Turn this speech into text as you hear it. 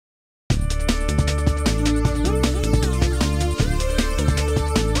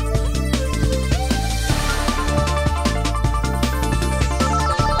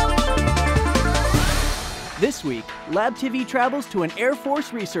This week, Lab TV travels to an Air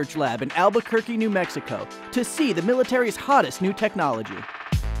Force research lab in Albuquerque, New Mexico, to see the military's hottest new technology.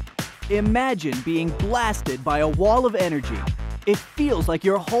 Imagine being blasted by a wall of energy. It feels like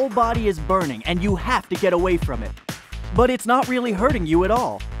your whole body is burning and you have to get away from it. But it's not really hurting you at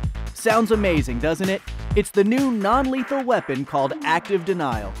all. Sounds amazing, doesn't it? It's the new non-lethal weapon called active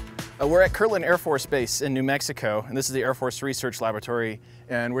denial. We're at Kirtland Air Force Base in New Mexico, and this is the Air Force Research Laboratory,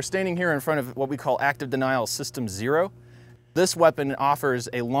 and we're standing here in front of what we call Active Denial System 0. This weapon offers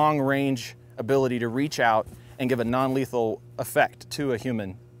a long-range ability to reach out and give a non-lethal effect to a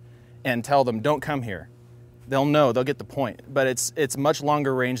human and tell them, don't come here. They'll know, they'll get the point, but it's much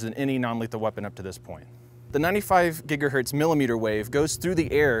longer range than any non-lethal weapon up to this point. The 95 gigahertz millimeter wave goes through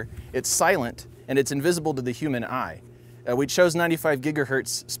the air, it's silent, and it's invisible to the human eye. We chose 95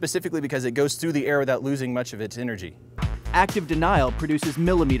 gigahertz specifically because it goes through the air without losing much of its energy. Active denial produces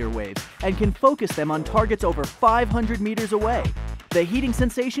millimeter waves and can focus them on targets over 500 meters away. The heating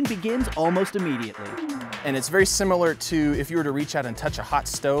sensation begins almost immediately. And it's very similar to if you were to reach out and touch a hot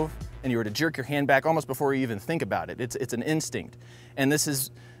stove and you were to jerk your hand back almost before you even think about it. It's an instinct. And this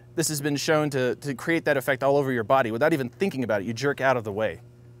has been shown to create that effect all over your body without even thinking about it. You jerk out of the way.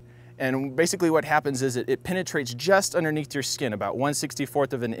 And basically what happens is it penetrates just underneath your skin, about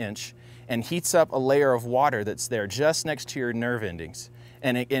 1/64 of an inch, and heats up a layer of water that's there just next to your nerve endings.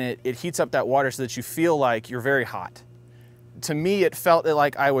 And it heats up that water so that you feel like you're very hot. To me, it felt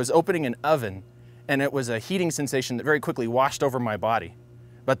like I was opening an oven, and it was a heating sensation that very quickly washed over my body.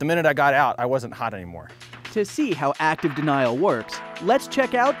 But the minute I got out, I wasn't hot anymore. To see how active denial works, let's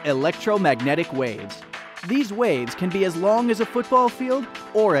check out electromagnetic waves. These waves can be as long as a football field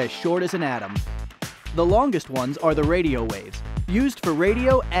or as short as an atom. The longest ones are the radio waves, used for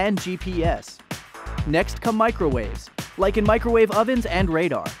radio and GPS. Next come microwaves, like in microwave ovens and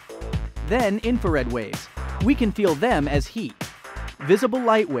radar. Then infrared waves. We can feel them as heat. Visible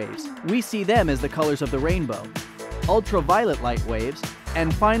light waves. We see them as the colors of the rainbow. Ultraviolet light waves.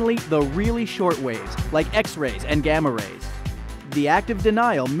 And finally, the really short waves, like X-rays and gamma rays. The active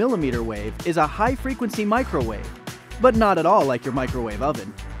denial millimeter wave is a high-frequency microwave, but not at all like your microwave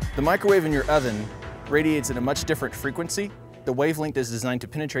oven. The microwave in your oven radiates at a much different frequency. The wavelength is designed to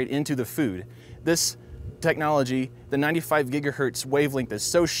penetrate into the food. This technology, the 95 gigahertz wavelength, is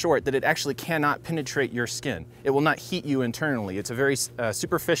so short that it actually cannot penetrate your skin. It will not heat you internally. It's a very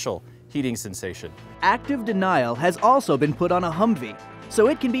superficial heating sensation. Active denial has also been put on a Humvee, so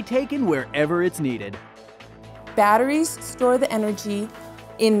it can be taken wherever it's needed. Batteries store the energy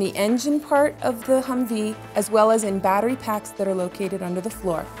in the engine part of the Humvee, as well as in battery packs that are located under the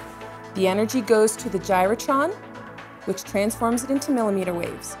floor. The energy goes to the Gyrotron, which transforms it into millimeter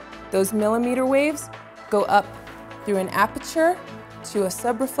waves. Those millimeter waves go up through an aperture to a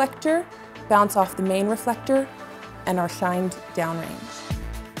subreflector, bounce off the main reflector, and are shined downrange.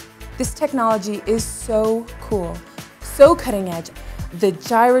 This technology is so cool, so cutting edge. The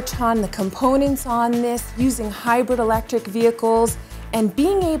Gyrotron, the components on this, using hybrid electric vehicles, and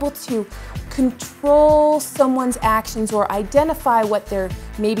being able to control someone's actions or identify what they're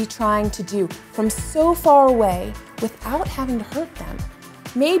maybe trying to do from so far away without having to hurt them,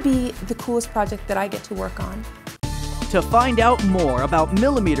 may be the coolest project that I get to work on. To find out more about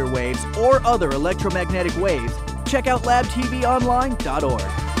millimeter waves or other electromagnetic waves, check out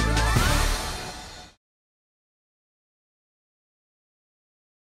labtvonline.org.